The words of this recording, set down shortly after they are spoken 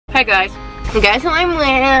Hey guys, guess who I'm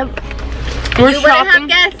with? We're You wouldn't have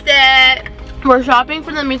guessed it. We're shopping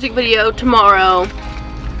for the music video tomorrow,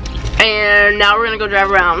 and now we're gonna go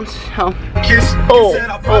drive around. So. Oh,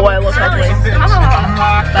 I look ugly. Those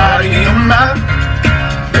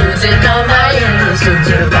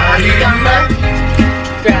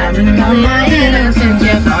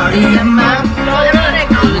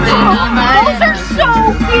are so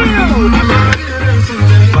cute.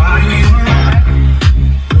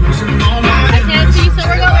 I can't see, so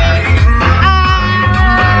we're going.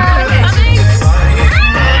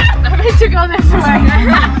 I'm meant to go this way.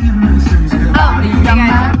 Oh, hey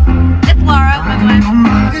guys. It's Laura, by the way.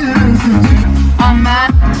 On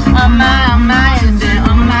my instant.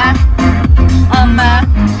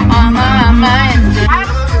 I have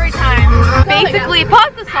a story time. Basically,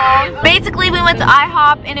 pause the song. Basically, we went to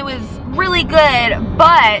IHOP and it was really good,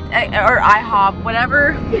 but, or IHOP,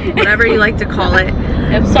 whatever you like to call it.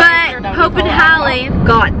 But Hope and Hallie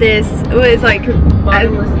got this. It was like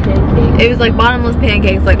bottomless pancakes. It was like bottomless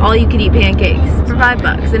pancakes, like all you could eat pancakes for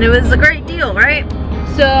 $5, and it was a great deal, right?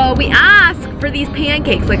 So we asked for these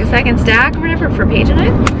pancakes, like a second stack or whatever, for Paige and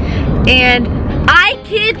I. And I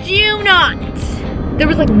kid you not, there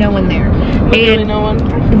was like no one there. Literally no one.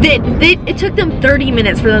 It took them 30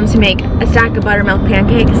 minutes for them to make a stack of buttermilk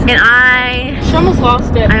pancakes, and She almost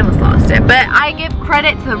lost it. I almost lost it. But I give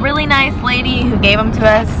credit to the really nice lady who gave them to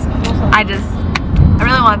us. I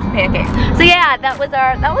really want some pancakes. So yeah, that was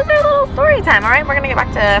our little story time. All right, we're gonna get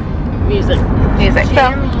back to music. So,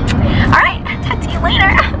 all right, talk to you later.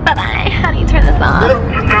 Bye bye. How do you turn this on?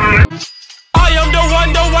 I am the one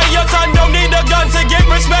your son don't need a gun to get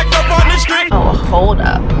respect up on the street. Oh, hold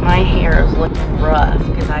up. My hair is looking rough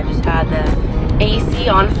because I just had the AC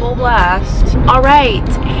on full blast. All right,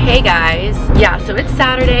 hey guys. Yeah, so it's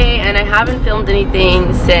Saturday and I haven't filmed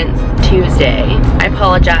anything since Tuesday. I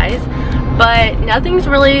apologize, but nothing's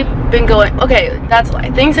really been going. Okay, that's why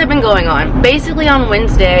things have been going on. Basically on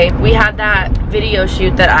Wednesday we had that video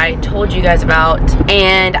shoot that I told you guys about,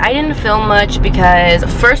 and I didn't film much because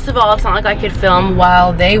first of all, it's not like I could film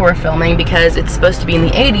while they were filming because it's supposed to be in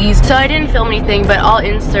the 80s, so I didn't film anything. But I'll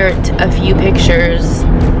insert a few pictures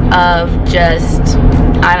of just,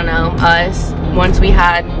 I don't know, us once we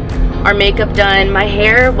had our makeup done. My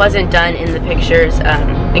hair wasn't done in the pictures,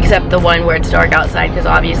 except the one where it's dark outside, because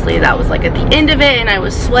obviously that was like at the end of it, and I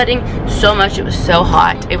was sweating so much. It was so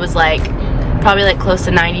hot. It was like probably like close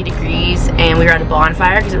to 90 degrees, and we were at a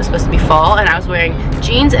bonfire because it was supposed to be fall, and I was wearing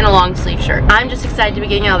jeans and a long sleeve shirt. I'm just excited to be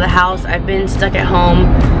getting out of the house. I've been stuck at home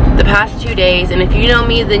the past 2 days, and if you know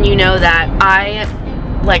me, then you know that I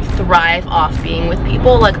like thrive off being with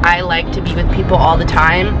people. Like, I like to be with people all the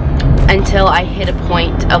time until I hit a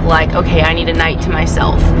point of like, okay, I need a night to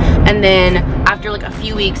myself. And then after like a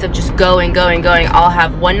few weeks of just going, I'll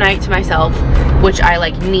have one night to myself, which I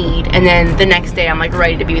like need, and then the next day I'm like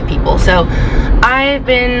ready to be with people. So I've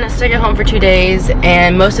been stuck at home for 2 days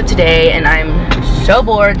and most of today, and I'm so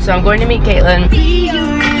bored, so I'm going to meet Kaetlyn.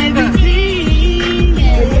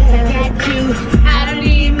 I don't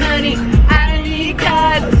need money, I don't need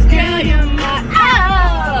cars, girl, you're my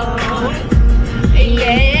oh,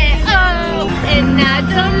 yeah, oh, and I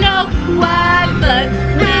don't know why, but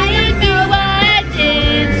now you know what I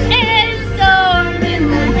did, and storm in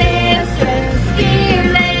my head, just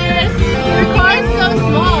fearless. Your car is so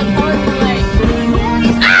small, it's hard to like,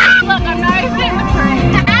 look, I'm not even in the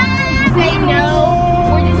frame. Say no,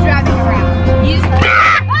 we're just driving around. You just,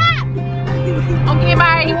 okay,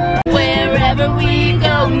 bye. Wherever we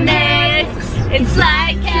go next, it's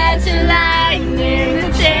like catching lightning,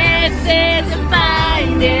 the chances of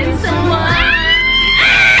finding someone.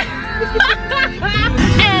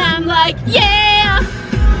 And I'm like, yeah,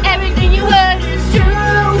 everything you heard is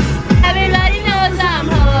true. Everybody knows I'm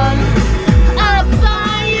hung up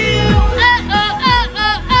on you. Oh, oh, oh,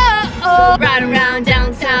 oh, oh, oh. Ride around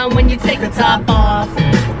downtown when you take the top off.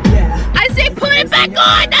 I say put it back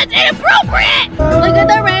on, that's inappropriate! Look at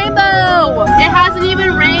the rainbow! It hasn't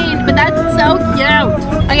even rained, but that's so cute.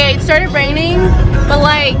 Okay, it started raining, but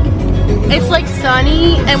like, it's like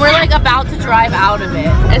sunny, and we're like about to drive out of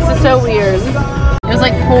it. It's just so weird. It was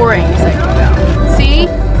like pouring a second ago. See?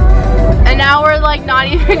 And now we're like not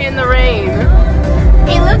even in the rain.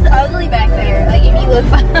 It looks ugly back there, like if you look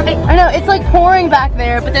behind. I know, it's like pouring back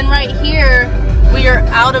there, but then right here, we are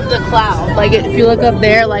out of the cloud. Like if you look up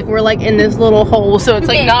there, like we're like in this little hole, so it's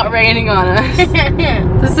like not raining on us.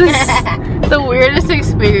 This is the weirdest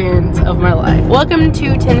experience of my life. Welcome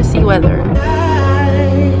to Tennessee weather.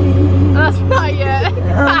 That's not yet.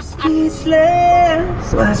 I'm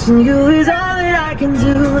speechless. Watching you is all that I can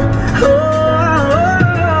do. Oh, oh,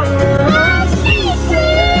 oh, oh.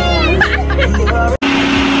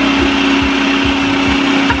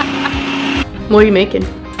 What are you making? Well,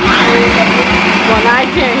 I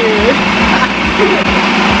can't hear it.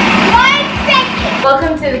 1 second.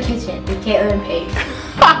 Welcome to the kitchen with Kaetlyn and Paige.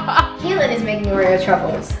 Kaetlyn is making Oreo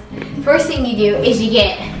truffles. First thing you do is you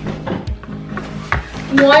get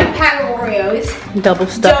 1 pack of Oreos. Double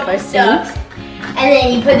stuffed, I stuffed, and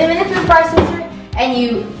then you put them in the food processor and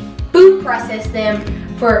you food process them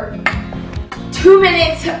for 2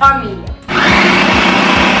 minutes on medium.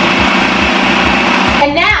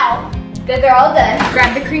 And now that they're all done,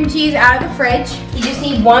 grab the cream cheese out of the fridge. You just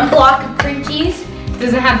need 1 block of cream cheese.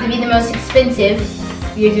 Doesn't have to be the most expensive.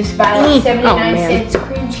 You just buy like 79 cents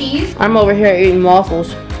cream cheese. I'm over here eating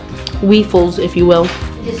waffles. Weefles, if you will.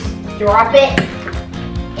 Just drop it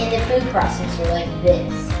in the food processor like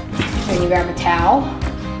this. And you grab a towel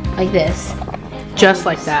like this. Just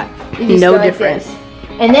like that. You just No go like difference. this.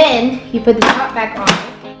 And then you put the top back on.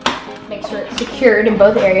 Make sure it's secured in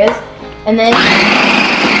both areas. And then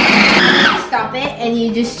stop it and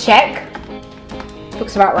you just check.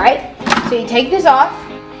 Looks about right. So you take this off.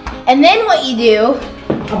 And then what you do,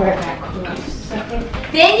 I'll be right back. Hold on just a second.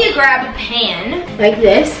 Then you grab a pan like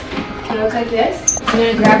this. It looks like this.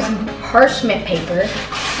 You're gonna grab some parchment paper.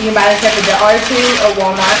 You can buy this at the Dollar Tree or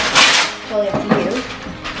Walmart. Totally up to you.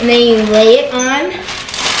 And then you lay it on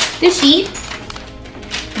the sheet.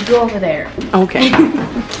 You go over there. Okay.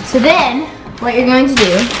 So then, what you're going to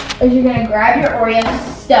do is you're gonna grab your Oreo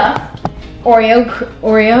stuff,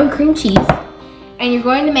 Oreo cream cheese, and you're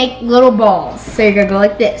going to make little balls. So you're gonna go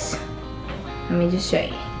like this. Let me just show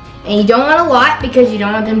you. And you don't want a lot because you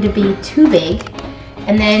don't want them to be too big.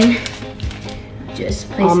 And then just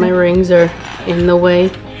place All my them. rings are in the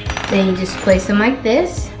way. Then you just place them like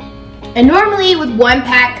this. And normally with 1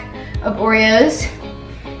 pack of Oreos,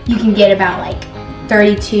 you can get about like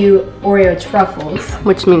 32 Oreo truffles.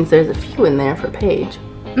 Which means there's a few in there for Paige.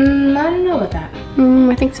 I don't know about that.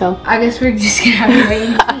 I think so. I guess we're just gonna have to wait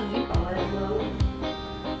and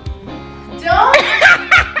see. Don't!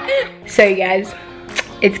 So you guys,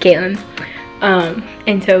 it's Kaetlyn.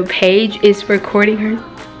 And so Paige is recording her.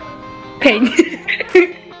 Paige.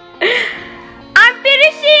 I'm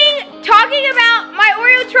finishing talking about my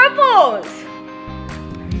Oreo truffles.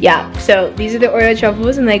 Yeah, so these are the Oreo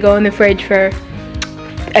truffles and they go in the fridge for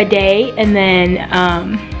a day and then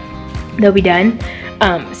they'll be done.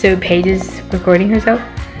 So Paige is recording herself.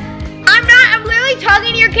 I'm not, I'm literally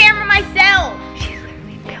talking to your camera myself. She's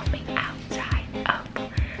literally filming outside of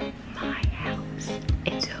my house.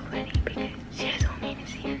 It's so funny because she doesn't want me to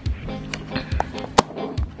see her.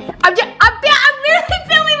 I'm literally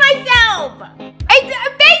filming myself. It's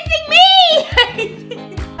facing me.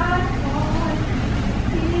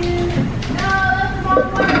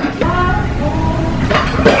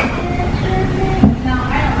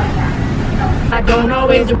 I don't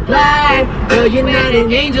always reply. Girl, you're not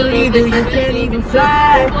an angel either. You can't even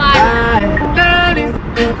fly.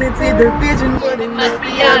 It's in the vision, but it must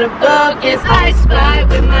be out of focus. I spy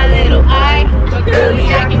with my little eye. But girlie,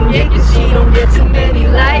 I can get cause she don't get too many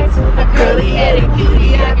lights. A curly-headed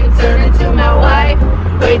cutie, I can turn into my wife.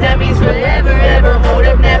 Wait, that means forever, ever. Hold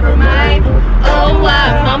up, never mind. Oh,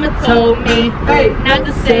 why? Mama told me not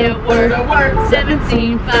to say a word.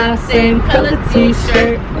 17.5, same color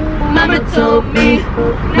t-shirt. Mama told me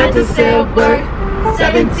not to say a word.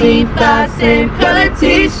 17.5, same color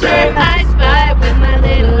t-shirt. I spy with my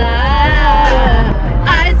little eye.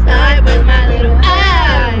 I spy with my little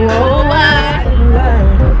eye. Oh, why?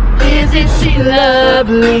 Isn't she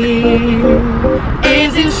lovely?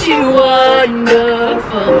 Isn't she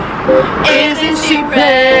wonderful? Isn't she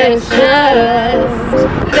precious?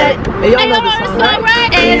 Y'all know the song,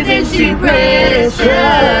 right? Isn't she precious?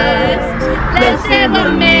 Let's have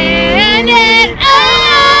a minute. Oh!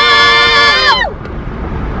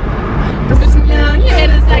 Yeah,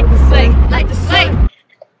 just like to say.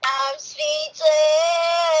 I'm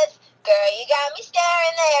speechless. Girl, you got me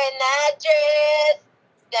staring there in that dress.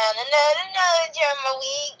 No, you're my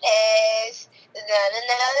weakness. No,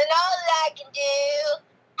 all I can do